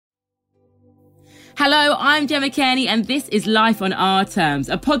Hello, I'm Gemma Kearney and this is Life on Our Terms,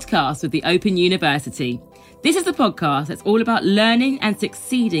 a podcast with the Open University. This is the podcast that's all about learning and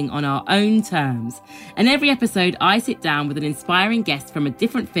succeeding on our own terms. And every episode, I sit down with an inspiring guest from a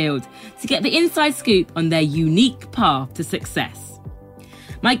different field to get the inside scoop on their unique path to success.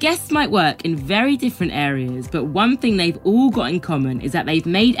 My guests might work in very different areas, but one thing they've all got in common is that they've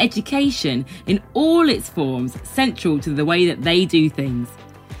made education in all its forms central to the way that they do things.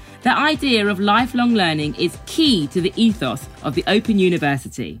 The idea of lifelong learning is key to the ethos of the Open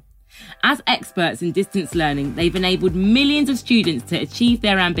University. As experts in distance learning, they've enabled millions of students to achieve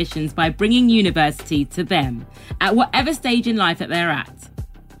their ambitions by bringing university to them, at whatever stage in life that they're at.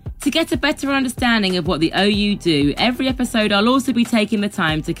 To get a better understanding of what the OU do, every episode I'll also be taking the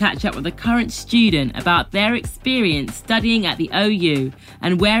time to catch up with a current student about their experience studying at the OU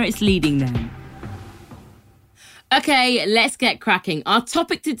and where it's leading them. Okay, let's get cracking. Our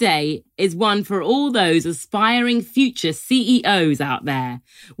topic today is one for all those aspiring future CEOs out there.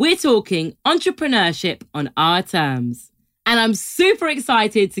 We're talking entrepreneurship on our terms. And I'm super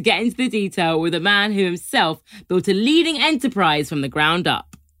excited to get into the detail with a man who himself built a leading enterprise from the ground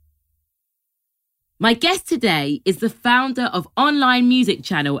up. My guest today is the founder of online music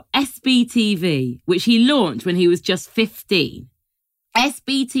channel SBTV, which he launched when he was just 15.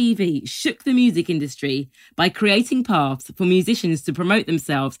 SBTV shook the music industry by creating paths for musicians to promote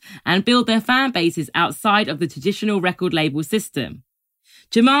themselves and build their fan bases outside of the traditional record label system.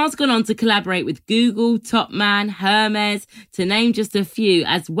 Jamal's gone on to collaborate with Google, Topman, Hermes, to name just a few,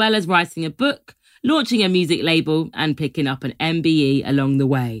 as well as writing a book, launching a music label, and picking up an MBE along the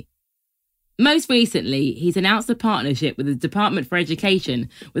way. Most recently, he's announced a partnership with the Department for Education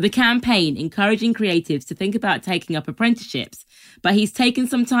with a campaign encouraging creatives to think about taking up apprenticeships, but he's taken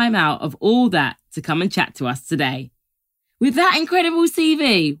some time out of all that to come and chat to us today. With that incredible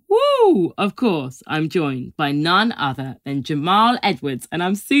CV, woo! Of course, I'm joined by none other than Jamal Edwards, and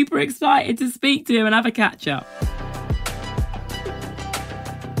I'm super excited to speak to him and have a catch-up.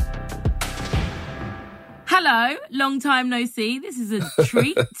 Hello, long time no see. This is a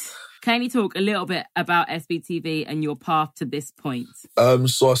treat. Can you talk a little bit about SBTV and your path to this point?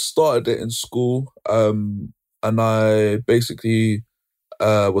 So I started it in school, and I basically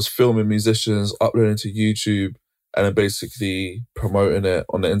was filming musicians, uploading to YouTube, and then basically promoting it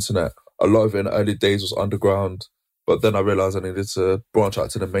on the internet. A lot of it in the early days was underground, but then I realised I needed to branch out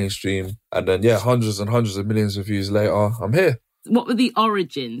to the mainstream. And then, hundreds and hundreds of millions of views later, I'm here. What were the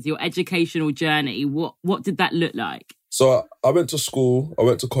origins, your educational journey? What did that look like? So I went to school, I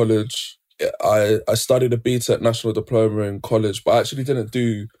went to college. I studied a BTEC National Diploma in college, but I actually didn't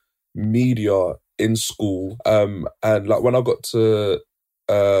do media in school. And like when I got to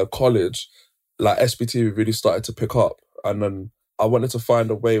college, like SBTV really started to pick up. And then I wanted to find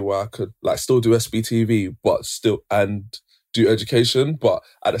a way where I could like still do SBTV, but still and do education. But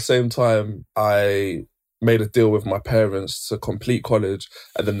at the same time, I made a deal with my parents to complete college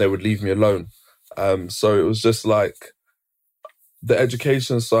and then they would leave me alone. So it was just like, the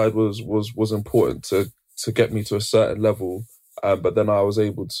education side was important to get me to a certain level, but then I was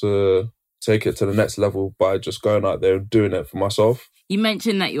able to take it to the next level by just going out there and doing it for myself. You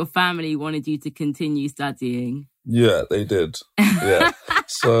mentioned that your family wanted you to continue studying. Yeah, they did. Yeah.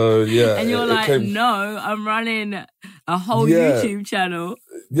 So, yeah. And you're like, no, I'm running a whole YouTube channel.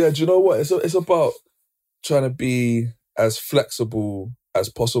 Yeah, do you know what? It's about trying to be as flexible as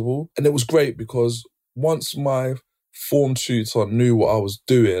possible. And it was great because once my form tutor knew what I was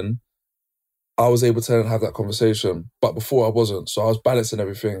doing, I was able to then have that conversation. But before I wasn't. So I was balancing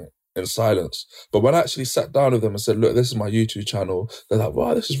everything in silence. But when I actually sat down with them and said, look, this is my YouTube channel, they're like,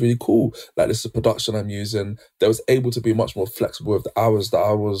 wow, this is really cool. Like, this is a production I'm using. They was able to be much more flexible with the hours that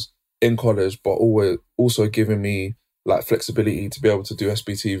I was in college, but always also giving me like flexibility to be able to do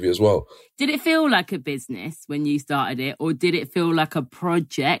SBTV as well. Did it feel like a business when you started it? Or did it feel like a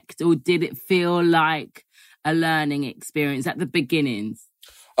project? Or did it feel like a learning experience at the beginnings?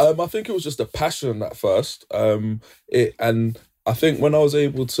 I think it was just a passion at first. And I think when I was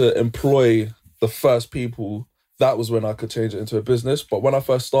able to employ the first people, that was when I could change it into a business. But when I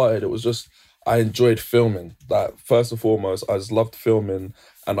first started, it was just, I enjoyed filming. Like, first and foremost, I just loved filming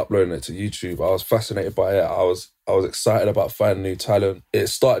and uploading it to YouTube. I was fascinated by it. I was excited about finding new talent. It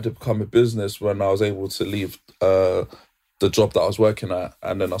started to become a business when I was able to leave the job that I was working at,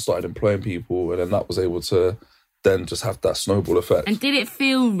 and then I started employing people, and then that was able to then just have that snowball effect. And did it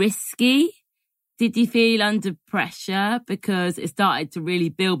feel risky? Did you feel under pressure because it started to really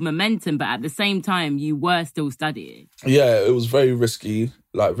build momentum, but at the same time you were still studying? Yeah, it was very risky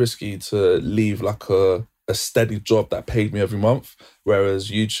to leave like a steady job that paid me every month, whereas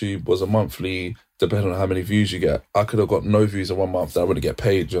YouTube was a monthly depending on how many views you get. I could have got no views in 1 month and I wouldn't get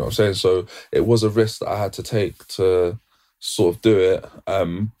paid, you know what I'm saying? So it was a risk that I had to take to sort of do it.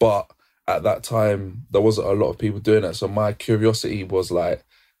 But at that time, there wasn't a lot of people doing it. So my curiosity was like,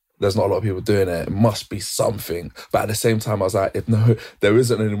 there's not a lot of people doing it. It must be something. But at the same time, I was like, no, there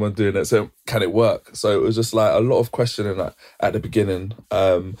isn't anyone doing it. So can it work? So it was just like a lot of questioning at the beginning,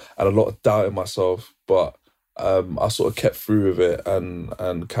 and a lot of doubting myself. But I sort of kept through with it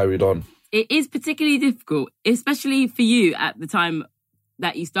and carried on. It is particularly difficult, especially for you at the time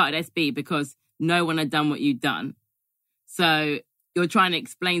that you started SB, because no one had done what you'd done. So you're trying to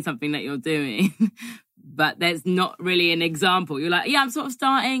explain something that you're doing, but there's not really an example. You're like, yeah, I'm sort of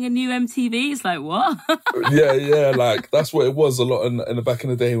starting a new MTV. It's like, what? yeah, like that's what it was a lot in the back in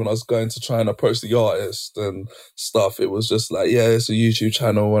the day when I was going to try and approach the artist and stuff. It was just like, yeah, it's a YouTube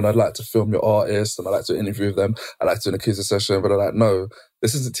channel and I'd like to film your artist and I'd like to interview with them. I'd like to do an acoustic session, but they're like, no,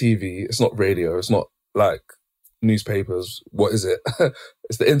 this isn't TV. It's not radio. It's not like newspapers. What is it?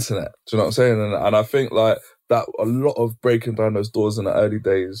 It's the internet. Do you know what I'm saying? And I think like that a lot of breaking down those doors in the early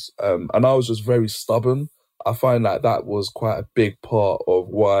days. And I was just very stubborn. I find like that was quite a big part of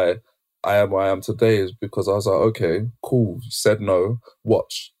why I am where I am today, is because I was like, okay, cool, you said no,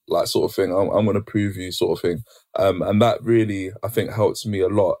 watch, like sort of thing. I'm going to prove you sort of thing. And that really, I think, helped me a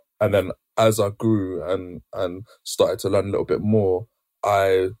lot. And then as I grew and started to learn a little bit more,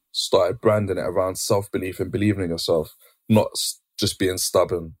 I started branding it around self-belief and believing in yourself, not just being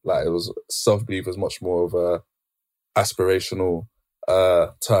stubborn. Like, it was, self-belief is much more of a aspirational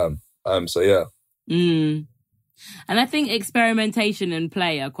term. So yeah. And I think experimentation and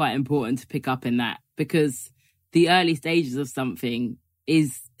play are quite important to pick up in that, because the early stages of something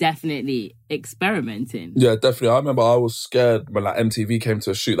is definitely experimenting. Yeah, definitely. I remember I was scared when like MTV came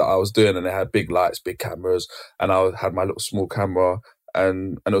to a shoot that I was doing and they had big lights, big cameras, and I had my little small camera.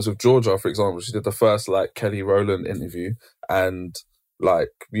 And it was with Georgia, for example. She did the first like Kelly Rowland interview, and like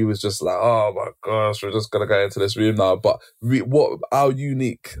we was just like, oh my gosh, we're just gonna go into this room now. But what our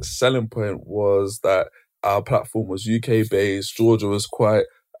unique selling point was that our platform was UK based. Georgia was quite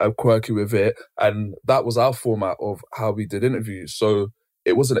quirky with it, and that was our format of how we did interviews. So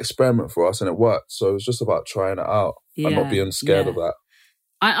it was an experiment for us, and it worked. So it was just about trying it out and not being scared of that.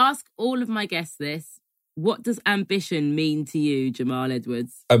 I ask all of my guests this. What does ambition mean to you, Jamal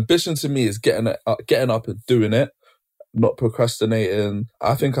Edwards? Ambition to me is getting up and doing it, not procrastinating.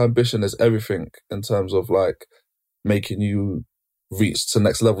 I think ambition is everything in terms of like making you reach to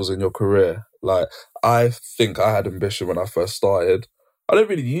next levels in your career. Like, I think I had ambition when I first started. I don't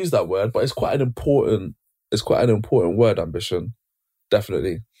really use that word, but it's quite an important word, ambition.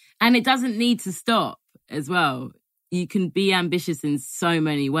 Definitely. And it doesn't need to stop as well. You can be ambitious in so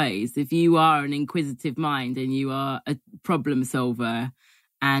many ways. If you are an inquisitive mind and you are a problem solver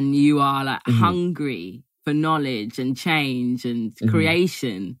and you are like hungry for knowledge and change and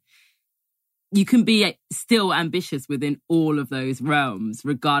creation, you can be still ambitious within all of those realms,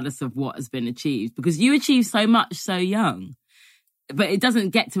 regardless of what has been achieved, because you achieve so much so young. But it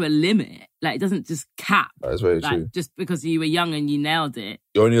doesn't get to a limit. Like, it doesn't just cap. That is very true. Just because you were young and you nailed it.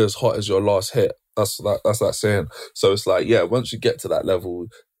 You're only as hot as your last hit. That's that saying. So it's like, yeah, once you get to that level,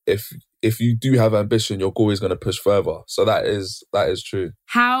 if you do have ambition, you're always going to push further. So that is true.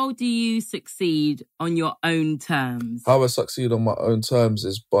 How do you succeed on your own terms? How I succeed on my own terms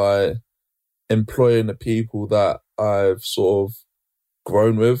is by employing the people that I've sort of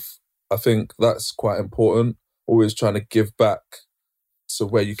grown with. I think that's quite important. Always trying to give back to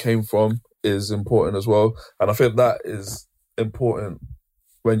where you came from is important as well. And I think that is important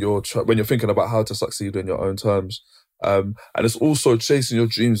when you're thinking about how to succeed in your own terms. And it's also chasing your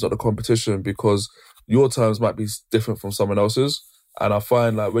dreams, not the competition, because your terms might be different from someone else's. And I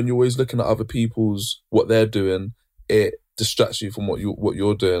find like when you're always looking at other people's, what they're doing, it distracts you from what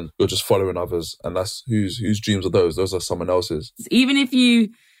you're doing. You're just following others. And that's whose dreams are those? Those are someone else's. Even if you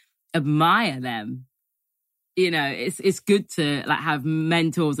admire them, you know, it's good to like have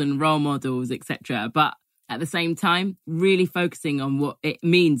mentors and role models, etc. But at the same time, really focusing on what it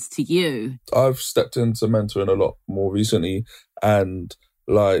means to you. I've stepped into mentoring a lot more recently, and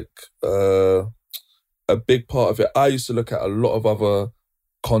like a big part of it, I used to look at a lot of other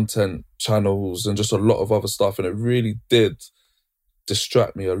content channels and just a lot of other stuff, and it really did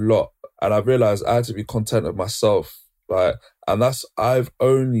distract me a lot. And I realised I had to be content with myself. Like, and I've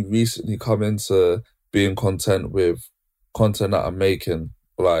only recently come into being content with content that I'm making.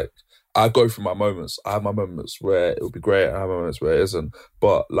 Like, I go through my moments. I have my moments where it'll be great, and I have moments where it isn't.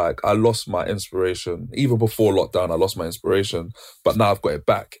 But like, I lost my inspiration. Even before lockdown, I lost my inspiration. But now I've got it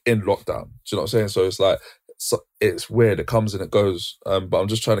back in lockdown. Do you know what I'm saying? So it's like, it's weird. It comes and it goes. But I'm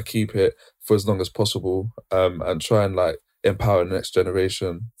just trying to keep it for as long as possible, and try and like empower the next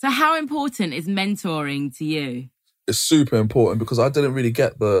generation. So how important is mentoring to you? It's super important because I didn't really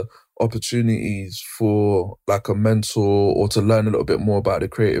get the opportunities for like a mentor or to learn a little bit more about the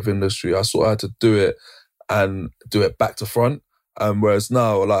creative industry. I sort of had to do it and do it back to front. Whereas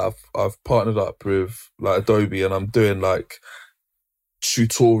now, like I've partnered up with like Adobe, and I'm doing like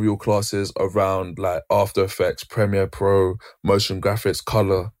tutorial classes around like After Effects, Premiere Pro, motion graphics,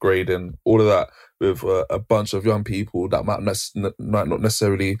 color grading, all of that, with a bunch of young people that might not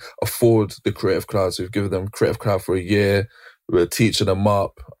necessarily afford the Creative Cloud. So we've given them Creative Cloud for a year. We're teaching them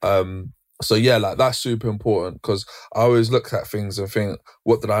up. So yeah, like that's super important because I always look at things and think,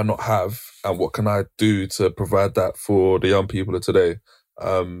 what did I not have and what can I do to provide that for the young people of today?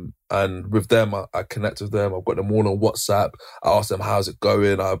 And with them, I connect with them. I've got them all on WhatsApp. I ask them, how's it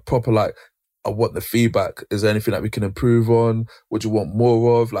going? I want the feedback. Is there anything that we can improve on? What do you want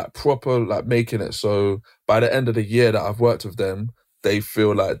more of? Like proper, like making it so by the end of the year that I've worked with them, they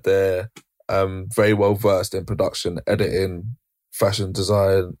feel like they're very well versed in production, editing, fashion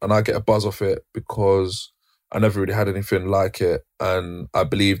design, and I get a buzz off it because I never really had anything like it. And I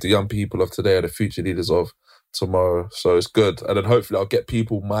believe the young people of today are the future leaders of tomorrow. So it's good. And then hopefully I'll get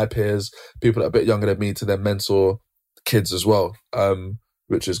people, my peers, people that are a bit younger than me, to then mentor kids as well,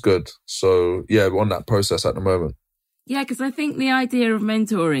 which is good. So yeah, we're on that process at the moment. Yeah, because I think the idea of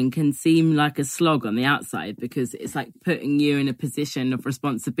mentoring can seem like a slog on the outside because it's like putting you in a position of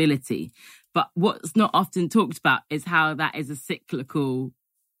responsibility. But what's not often talked about is how that is a cyclical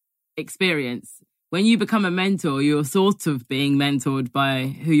experience. When you become a mentor, you're sort of being mentored by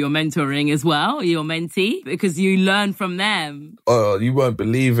who you're mentoring as well, your mentee, because you learn from them. Oh, you won't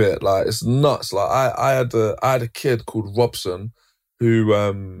believe it. Like, it's nuts. Like, I had a kid called Robson who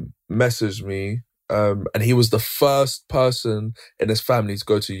messaged me, and he was the first person in his family to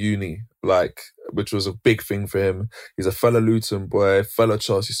go to uni, like, which was a big thing for him. He's a fellow Luton boy, fellow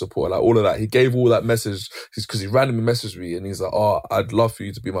Chelsea supporter, like all of that. He gave all that message because he randomly messaged me and he's like, oh, I'd love for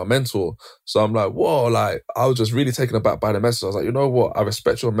you to be my mentor. So I'm like, whoa, like I was just really taken aback by the message. I was like, you know what? I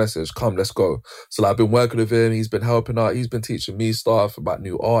respect your message. Come, let's go. So like, I've been working with him. He's been helping out. He's been teaching me stuff about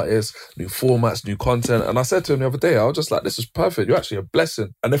new artists, new formats, new content. And I said to him the other day, I was just like, this is perfect. You're actually a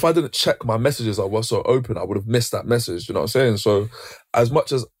blessing. And if I didn't check my messages, I was so open, I would have missed that message. You know what I'm saying? So as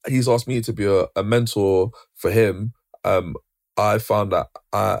much as he's asked me to be a mentor for him, I found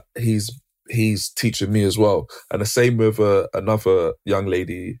that he's teaching me as well. And the same with another young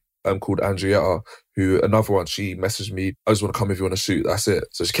lady called Andrietta, who another one, she messaged me, I just want to come with you on a shoot, that's it.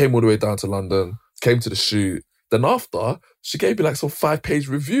 So she came all the way down to London, came to the shoot. Then after, she gave me like some 5-page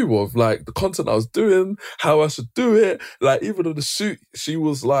review of like the content I was doing, how I should do it. Like even on the shoot, she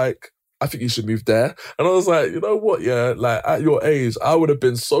was like, I think you should move there. And I was like, you know what, yeah, like at your age, I would have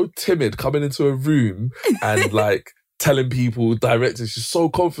been so timid coming into a room and like telling people directly. She's so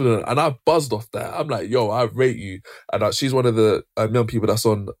confident. And I buzzed off that. I'm like, yo, I rate you. And she's one of the young people that's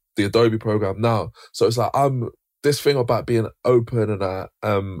on the Adobe program now. So it's like, this thing about being open and that,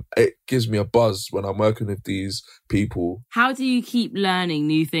 it gives me a buzz when I'm working with these people. How do you keep learning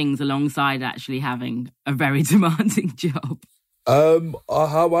new things alongside actually having a very demanding job?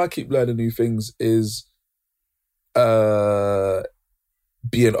 How I keep learning new things is being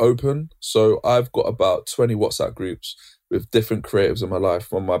open. So I've got about 20 WhatsApp groups with different creatives in my life,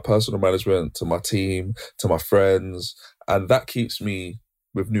 from my personal management to my team to my friends, and that keeps me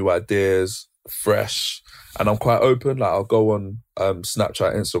with new ideas, fresh, and I'm quite open. Like I'll go on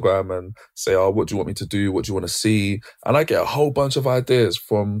Snapchat, Instagram and say, oh, what do you want me to do? What do you want to see? And I get a whole bunch of ideas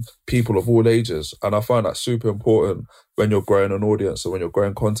from people of all ages. And I find that super important when you're growing an audience or when you're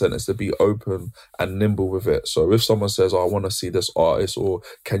growing content, is to be open and nimble with it. So if someone says, oh, I want to see this artist, or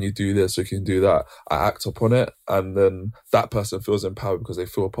can you do this or can you do that? I act upon it. And then that person feels empowered because they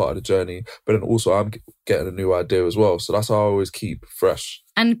feel a part of the journey. But then also I'm getting a new idea as well. So that's how I always keep fresh.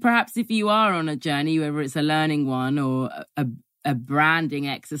 And perhaps if you are on a journey, whether it's a learning one or a branding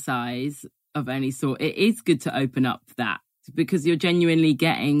exercise of any sort, it is good to open up that, because you're genuinely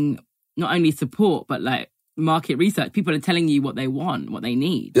getting not only support, but like market research. People are telling you what they want, what they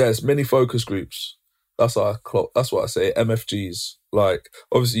need. Yeah, it's many focus groups. That's what I say, MFGs. Like,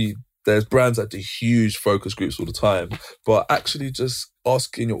 obviously, there's brands that do huge focus groups all the time, but actually just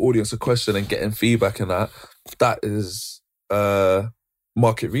asking your audience a question and getting feedback in that is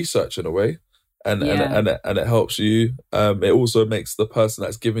market research in a way. And it helps you. It also makes the person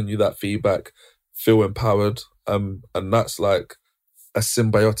that's giving you that feedback feel empowered. And that's like a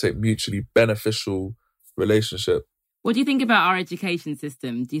symbiotic, mutually beneficial relationship. What do you think about our education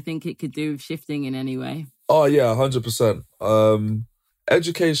system? Do you think it could do with shifting in any way? Oh yeah, 100%.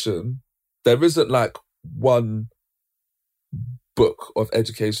 Education, there isn't like one book of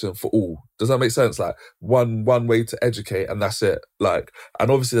education for all. Does that make sense? Like one way to educate and that's it. Like, and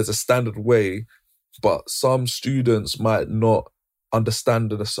obviously there's a standard way, but some students might not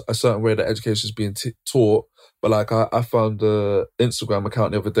understand in a certain way that education is being taught. But like I found a Instagram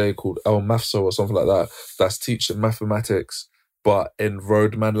account the other day called El Mathso or something like that, that's teaching mathematics but in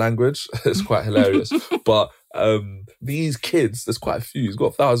roadman language. It's quite hilarious. But these kids, there's quite a few, he's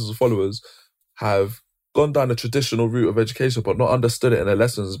got thousands of followers, have gone down the traditional route of education but not understood it in their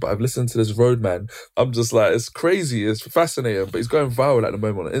lessons. But I've listened to this roadman. I'm just like, it's crazy, it's fascinating, but he's going viral at the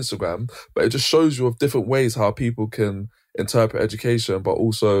moment on Instagram. But it just shows you of different ways how people can interpret education, but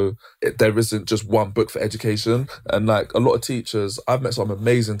also there isn't just one book for education. And like a lot of teachers, I've met some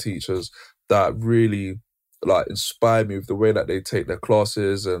amazing teachers that really like inspire me with the way that they take their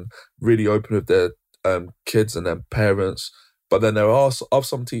classes and really open with their kids and their parents. But then there are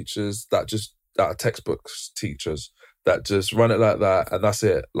some teachers that are textbooks teachers that just run it like that and that's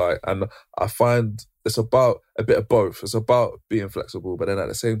it. Like, and I find it's about a bit of both. It's about being flexible, but then at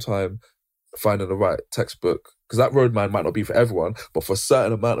the same time finding the right textbook, because that roadman might not be for everyone, but for a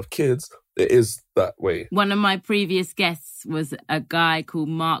certain amount of kids it is that way. One of my previous guests was a guy called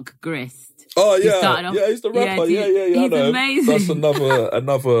Mark Grist. Oh yeah, he's the rapper. Yeah, he's amazing.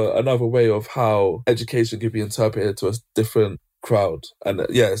 That's another way of how education can be interpreted to a different crowd. And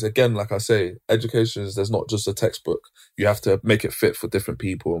yeah, it's again, like I say, education is, there's not just a textbook. You have to make it fit for different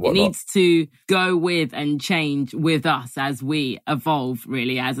people and whatnot. It needs to go with and change with us as we evolve,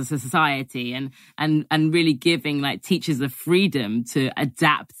 really, as a society, and really giving like teachers the freedom to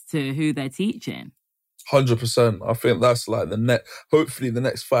adapt to who they're teaching. 100%. I think that's like hopefully the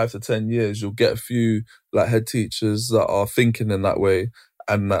next 5 to 10 years, you'll get a few like head teachers that are thinking in that way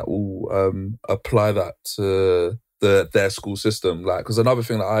and that will apply that to their school system. Like, because another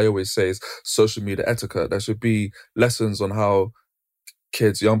thing that I always say is social media etiquette. There should be lessons on how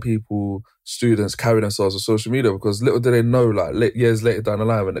kids, young people, students carry themselves on social media, because little do they know, like years later down the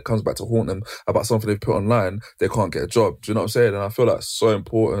line, when it comes back to haunt them about something they've put online, they can't get a job. Do you know what I'm saying? And I feel that's so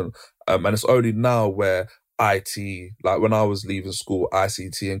important. And it's only now where IT, like when I was leaving school,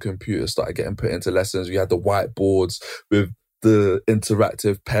 ICT and computers started getting put into lessons. We had the whiteboards with the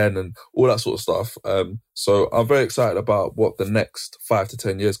interactive pen and all that sort of stuff. So I'm very excited about what the next 5 to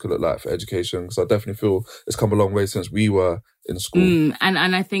 10 years could look like for education, because I definitely feel it's come a long way since we were in school. And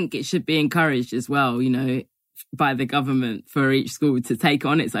I think it should be encouraged as well, you know, by the government for each school to take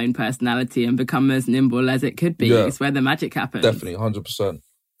on its own personality and become as nimble as it could be. Yeah. It's where the magic happens. Definitely, 100%.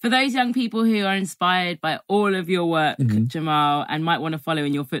 For those young people who are inspired by all of your work, Jamal, and might want to follow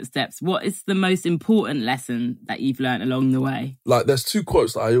in your footsteps, what is the most important lesson that you've learned along the way? Like, there's 2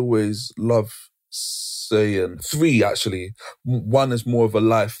 quotes that I always love saying. 3, actually. One is more of a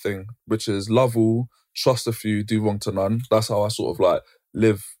life thing, which is love all, trust a few, do wrong to none. That's how I sort of like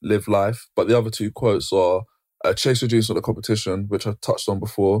live life. But the other 2 quotes are chase your dreams for the competition, which I touched on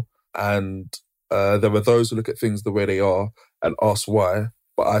before. And there are those who look at things the way they are and ask why.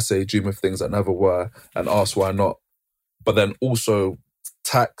 But I say dream of things that never were and ask why not. But then also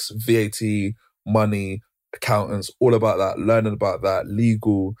tax, VAT, money, accountants, all about that, learning about that,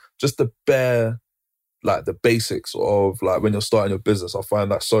 legal, just the basics of like when you're starting your business. I find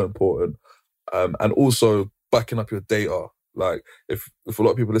that so important. And also backing up your data. Like if a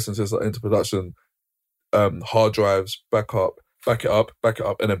lot of people listen to this into production, hard drives, back it up,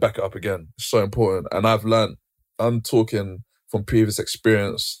 and then back it up again. It's so important. And I'm talking from previous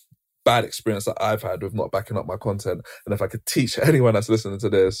experience, bad experience that I've had with not backing up my content. And if I could teach anyone that's listening to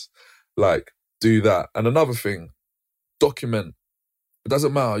this, like, do that. And another thing, document. It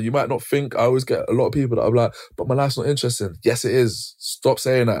doesn't matter. You might not think. I always get a lot of people that are like, but my life's not interesting. Yes, it is. Stop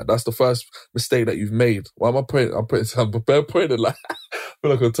saying that. That's the first mistake that you've made. Why am I pointing? I'm pointing like, I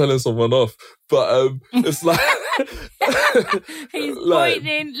feel like I'm telling someone off. But it's like... He's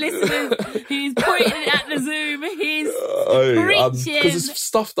pointing, listeners. He's pointing at the Zoom. He's preaching. Because it's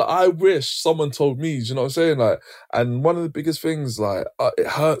stuff that I wish someone told me. Do you know what I'm saying? Like, and one of the biggest things, like, it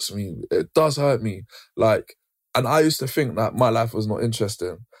hurts me. It does hurt me. Like, and I used to think that my life was not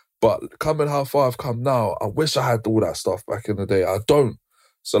interesting. But coming how far I've come now, I wish I had all that stuff back in the day. I don't.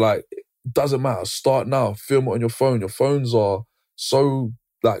 So, like, it doesn't matter. Start now. Film it on your phone. Your phones are so,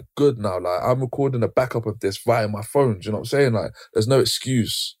 like, good now. Like, I'm recording a backup of this via my phone. Do you know what I'm saying? Like, there's no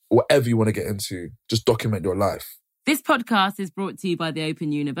excuse. Whatever you want to get into, just document your life. This podcast is brought to you by the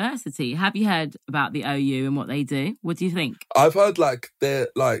Open University. Have you heard about the OU and what they do? What do you think? I've heard, like, they're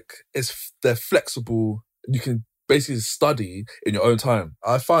flexible. You can basically study in your own time.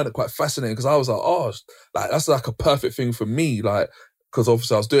 I find it quite fascinating because I was like, oh, like that's like a perfect thing for me. Like, because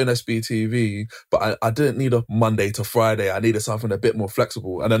obviously I was doing SBTV, but I didn't need a Monday to Friday. I needed something a bit more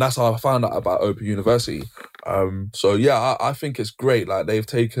flexible. And then that's how I found out about Open University. So yeah, I think it's great. Like they've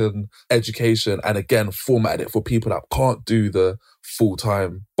taken education and again, formatted it for people that can't do the full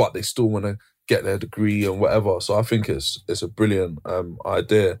time, but they still want to get their degree and whatever. So I think it's a brilliant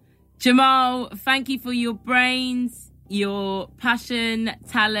idea. Jamal, thank you for your brains, your passion,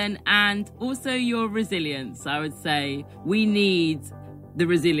 talent, and also your resilience. I would say we need the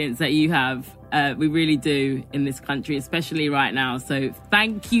resilience that you have. We really do in this country, especially right now. So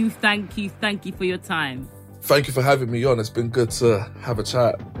thank you for your time. Thank you for having me on. It's been good to have a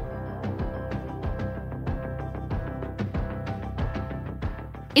chat.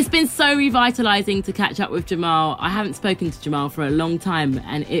 It's been so revitalising to catch up with Jamal. I haven't spoken to Jamal for a long time,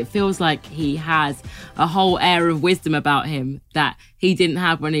 and it feels like he has a whole air of wisdom about him that he didn't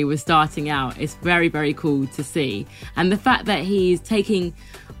have when he was starting out. It's very, very cool to see. And the fact that he's taking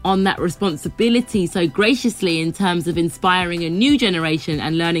on that responsibility so graciously in terms of inspiring a new generation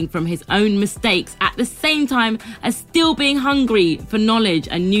and learning from his own mistakes at the same time as still being hungry for knowledge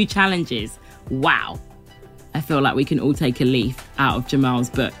and new challenges. Wow. I feel like we can all take a leaf out of Jamal's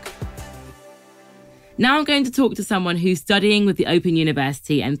book. Now I'm going to talk to someone who's studying with the Open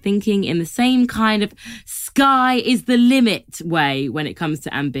University and thinking in the same kind of sky is the limit way when it comes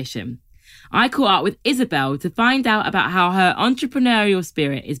to ambition. I caught up with Isabel to find out about how her entrepreneurial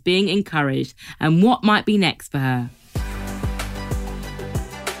spirit is being encouraged and what might be next for her.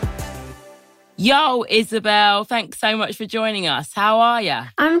 Yo, Isabel, thanks so much for joining us. How are you?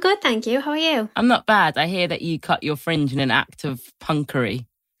 I'm good, thank you. How are you? I'm not bad. I hear that you cut your fringe in an act of punkery.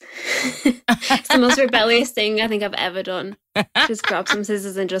 It's the most rebellious thing I think I've ever done. Just grab some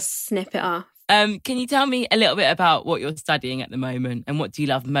scissors and just snip it off. Can you tell me a little bit about what you're studying at the moment and what do you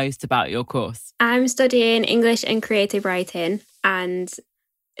love most about your course? I'm studying English and creative writing, and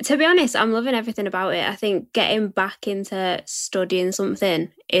to be honest, I'm loving everything about it. I think getting back into studying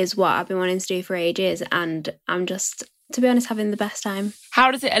something is what I've been wanting to do for ages, and I'm just, to be honest, having the best time. How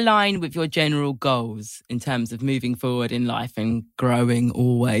does it align with your general goals in terms of moving forward in life and growing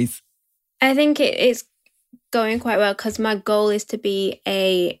always? I think it's going quite well because my goal is to be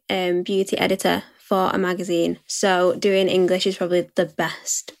a beauty editor for a magazine. So doing English is probably the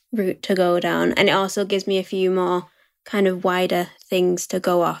best route to go down. And it also gives me a few more kind of wider things to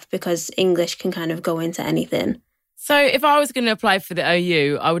go off because English can kind of go into anything. So if I was going to apply for the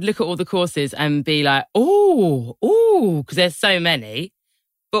OU, I would look at all the courses and be like, oh, because there's so many.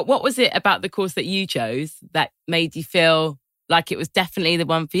 But what was it about the course that you chose that made you feel like it was definitely the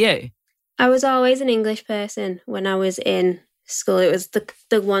one for you? I was always an English person when I was in school. It was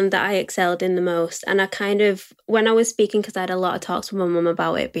the one that I excelled in the most. And I kind of, when I was speaking, because I had a lot of talks with my mum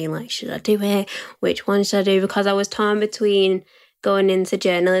about it, being like, should I do it? Which one should I do? Because I was torn between going into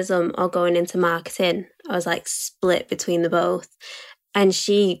journalism or going into marketing. I was like split between the both. And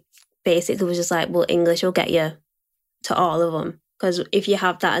she basically was just like, well, English will get you to all of them. Because if you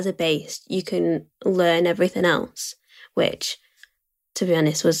have that as a base, you can learn everything else, which, to be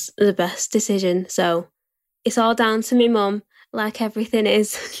honest, was the best decision. So it's all down to me mum, like everything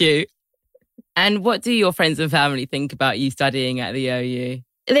is. Cute. And what do your friends and family think about you studying at the OU?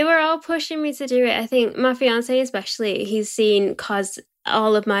 They were all pushing me to do it. I think my fiancé especially, he's seen, because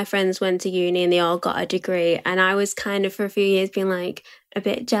all of my friends went to uni and they all got a degree. And I was kind of for a few years being like a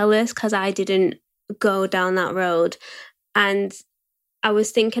bit jealous because I didn't go down that road. And I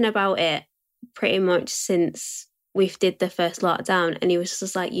was thinking about it pretty much since we did the first lockdown, and he was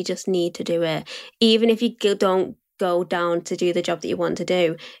just like, you just need to do it. Even if you don't go down to do the job that you want to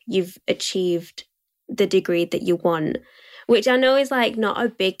do, you've achieved the degree that you want, which I know is like not a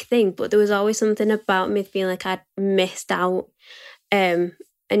big thing, but there was always something about me feeling like I'd missed out. And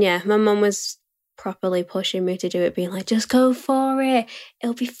yeah, my mum was properly pushing me to do it, being like, just go for it.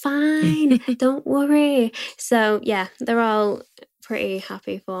 It'll be fine. Don't worry. So yeah, they're all pretty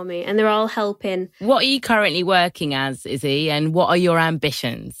happy for me and they're all helping. What are you currently working as, Izzy, and what are your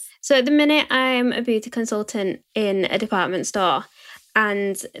ambitions? So at the minute, I'm a beauty consultant in a department store,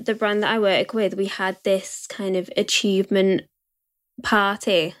 and the brand that I work with, we had this kind of achievement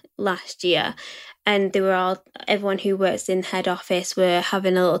party last year, and they were all, everyone who works in head office were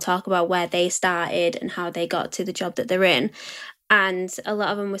having a little talk about where they started and how they got to the job that they're in. And a lot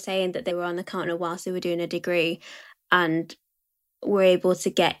of them were saying that they were on the counter whilst they were doing a degree and were able to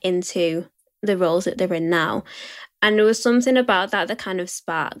get into the roles that they're in now. And there was something about that that kind of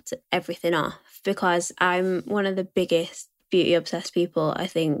sparked everything off, because I'm one of the biggest beauty obsessed people I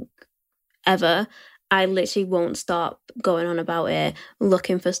think ever. I literally won't stop going on about it,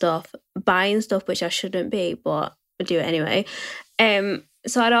 looking for stuff, buying stuff which I shouldn't be, but I do it anyway.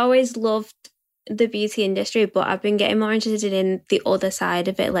 So I'd always loved the beauty industry, but I've been getting more interested in the other side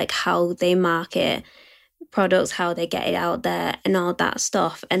of it, like how they market products, how they get it out there and all that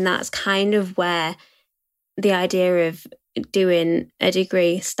stuff. And that's kind of where the idea of doing a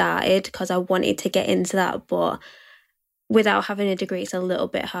degree started, because I wanted to get into that, but without having a degree, it's a little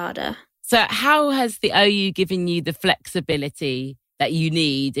bit harder. So how has the OU given you the flexibility that you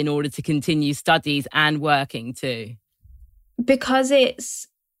need in order to continue studies and working too? Because it's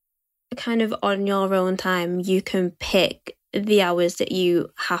kind of on your own time, you can pick the hours that you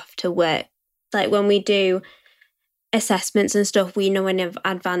have to work. Like when we do assessments and stuff, we know in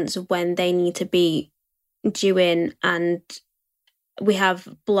advance when they need to be due in, and we have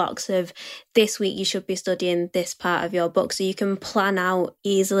blocks of this week you should be studying this part of your book, so you can plan out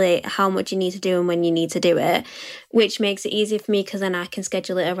easily how much you need to do and when you need to do it, which makes it easier for me because then I can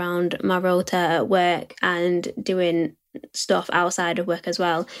schedule it around my rota at work and doing stuff outside of work as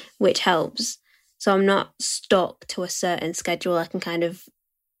well, which helps. So I'm not stuck to a certain schedule. I can kind of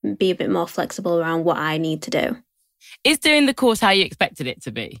be a bit more flexible around what I need to do. Is doing the course how you expected it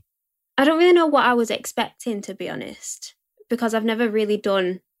to be? I don't really know what I was expecting, to be honest, because I've never really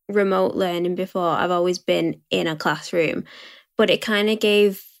done remote learning before. I've always been in a classroom, but it kind of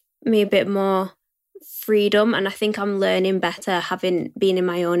gave me a bit more freedom. And I think I'm learning better having been in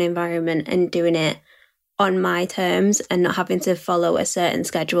my own environment and doing it on my terms and not having to follow a certain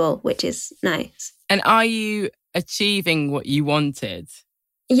schedule, which is nice. And are you achieving what you wanted?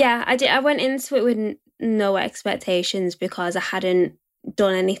 Yeah, I did. I went into it with no expectations because I hadn't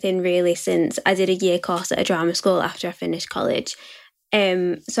done anything really since I did a year course at a drama school after I finished college.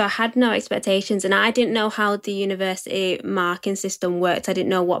 So I had no expectations, and I didn't know how the university marking system worked. I didn't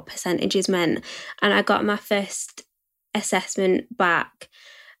know what percentages meant. And I got my first assessment back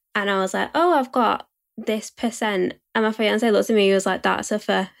and I was like, oh, I've got this percent. And my fiance looked at me, he was like, that's a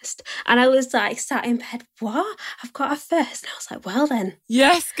first. And I was like sat in bed, what? I've got a first. And I was like, well then.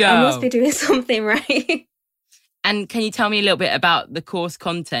 Yes, girl. I must be doing something right. And can you tell me a little bit about the course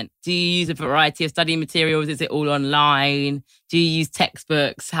content? Do you use a variety of study materials? Is it all online? Do you use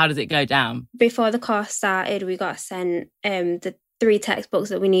textbooks? How does it go down? Before the course started, we got sent the 3 textbooks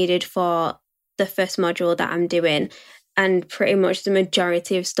that we needed for the first module that I'm doing. And pretty much the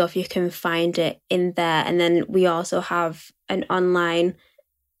majority of stuff, you can find it in there. And then we also have an online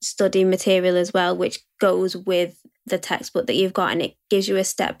study material as well, which goes with the textbook that you've got, and it gives you a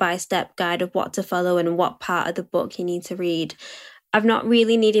step-by-step guide of what to follow and what part of the book you need to read. I've not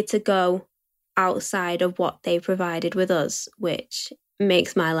really needed to go outside of what they provided with us, which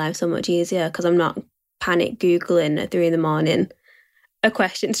makes my life so much easier because I'm not panic Googling at 3 a.m. a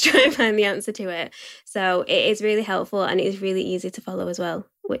question to try and find the answer to it. So it is really helpful and it is really easy to follow as well,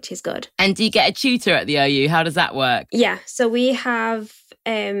 which is good. And do you get a tutor at the OU? How does that work? Yeah, so we have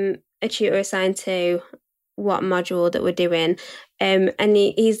a tutor assigned to what module that we're doing, and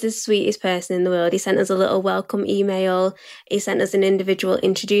he's the sweetest person in the world. He sent us a little welcome email. He sent us an individual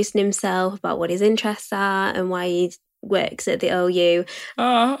introducing himself about what his interests are and why he works at the OU.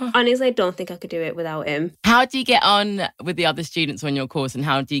 Oh. Honestly, I don't think I could do it without him. How do you get on with the other students on your course, and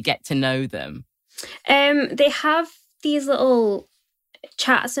how do you get to know them? They have these little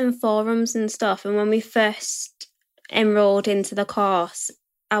chats and forums and stuff, and when we first enrolled into the course,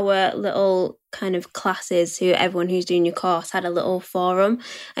 our little kind of classes, everyone who's doing your course had a little forum,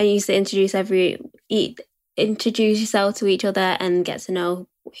 and you used to introduce yourself to each other and get to know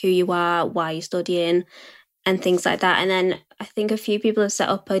who you are, why you're studying, and things like that. And then I think a few people have set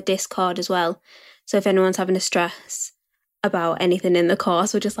up a Discord as well. So if anyone's having a stress about anything in the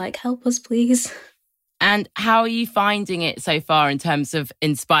course, we're just like, help us, please. And how are you finding it so far in terms of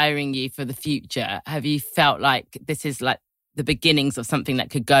inspiring you for the future? Have you felt like this is like the beginnings of something that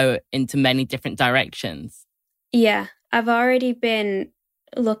could go into many different directions? Yeah, I've already been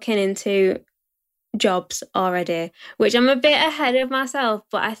looking into jobs already, which I'm a bit ahead of myself,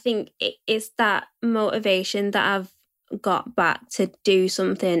 but I think it's that motivation that I've got back to do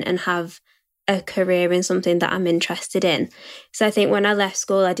something and have a career in something that I'm interested in. So I think when I left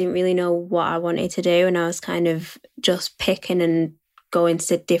school, I didn't really know what I wanted to do, and I was kind of just picking and going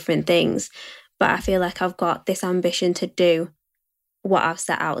to different things. But I feel like I've got this ambition to do what I've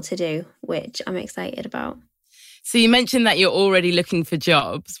set out to do, which I'm excited about. So you mentioned that you're already looking for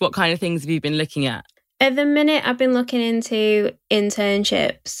jobs. What kind of things have you been looking at? At the minute, I've been looking into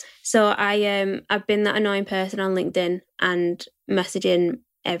internships. So I've been that annoying person on LinkedIn and messaging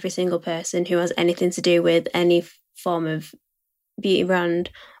every single person who has anything to do with any form of beauty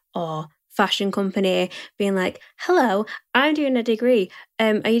brand or fashion company being like, hello, I'm doing a degree.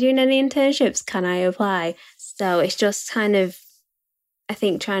 Are you doing any internships? Can I apply? So it's just kind of, I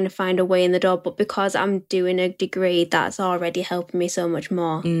think, trying to find a way in the door. But because I'm doing a degree, that's already helping me so much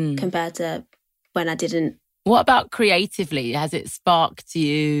more compared to when I didn't. What about creatively? Has it sparked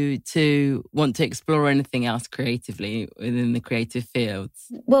you to want to explore anything else creatively within the creative fields?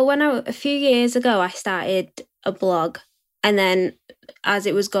 Well, a few years ago, I started a blog, and then as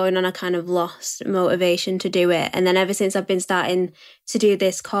it was going on, I kind of lost motivation to do it. And then ever since I've been starting to do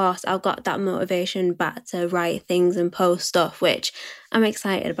this course, I've got that motivation back to write things and post stuff, which I'm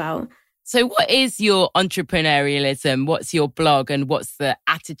excited about. So what is your entrepreneurialism? What's your blog, and what's the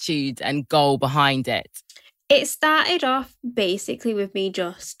attitude and goal behind it? It started off basically with me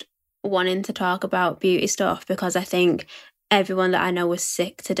just wanting to talk about beauty stuff, because I think everyone that I know was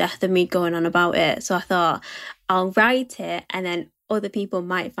sick to death of me going on about it. So I thought I'll write it and then other people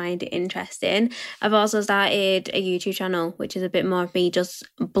might find it interesting. I've also started a YouTube channel, which is a bit more of me just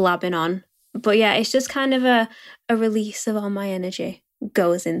blabbing on. But yeah, it's just kind of a release of all my energy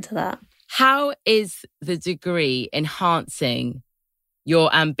goes into that. How is the degree enhancing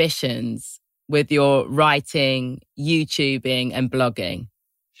your ambitions with your writing, YouTubing and blogging?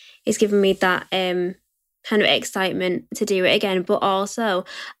 It's given me that kind of excitement to do it again. But also,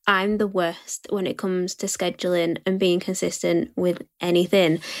 I'm the worst when it comes to scheduling and being consistent with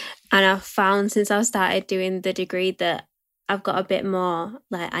anything. And I've found since I've started doing the degree that I've got a bit more,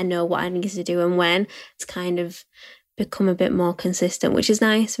 like, I know what I need to do and when. It's kind of become a bit more consistent, which is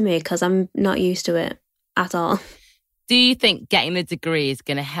nice for me because I'm not used to it at all. Do you think getting the degree is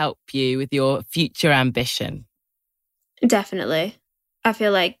going to help you with your future ambition? Definitely. I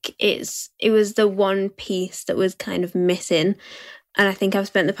feel like it was the one piece that was kind of missing. And I think I've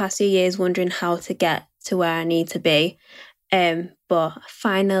spent the past few years wondering how to get to where I need to be. But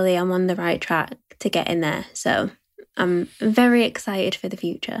finally, I'm on the right track to get in there. So I'm very excited for the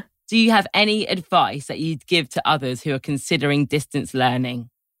future. Do you have any advice that you'd give to others who are considering distance learning?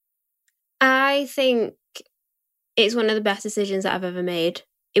 I think it's one of the best decisions that I've ever made.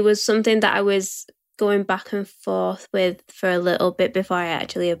 It was something that I was going back and forth with for a little bit before I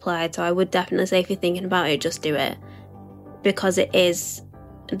actually applied. So I would definitely say if you're thinking about it, just do it, because it is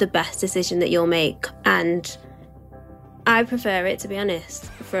the best decision that you'll make. And I prefer it, to be honest,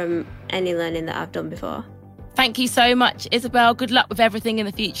 from any learning that I've done before. Thank you so much, Isabel. Good luck with everything in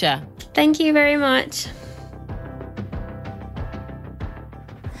the future. Thank you very much.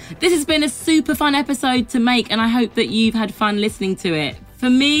 This has been a super fun episode to make, and I hope that you've had fun listening to it. For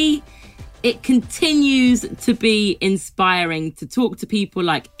me, it continues to be inspiring to talk to people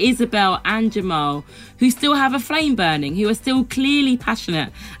like Isabel and Jamal, who still have a flame burning, who are still clearly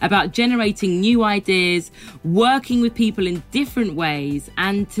passionate about generating new ideas, working with people in different ways,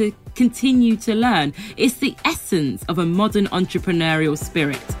 and to continue to learn. It's the essence of a modern entrepreneurial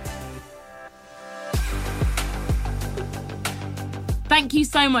spirit. Thank you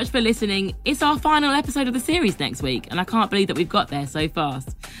so much for listening. It's our final episode of the series next week, and I can't believe that we've got there so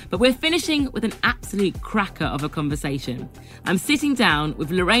fast. But we're finishing with an absolute cracker of a conversation. I'm sitting down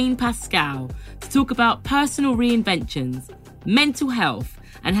with Lorraine Pascal to talk about personal reinventions, mental health,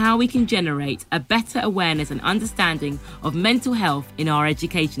 and how we can generate a better awareness and understanding of mental health in our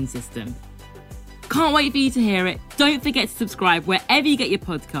education system. Can't wait for you to hear it. Don't forget to subscribe wherever you get your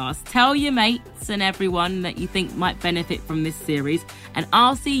podcasts. Tell your mates and everyone that you think might benefit from this series. And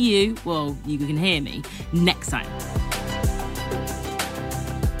I'll see you, well, you can hear me, next time.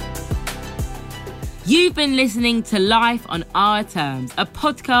 You've been listening to Life on Our Terms, a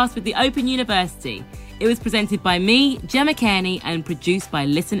podcast with the Open University. It was presented by me, Gemma Kearney, and produced by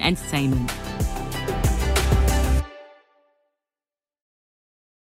Listen Entertainment.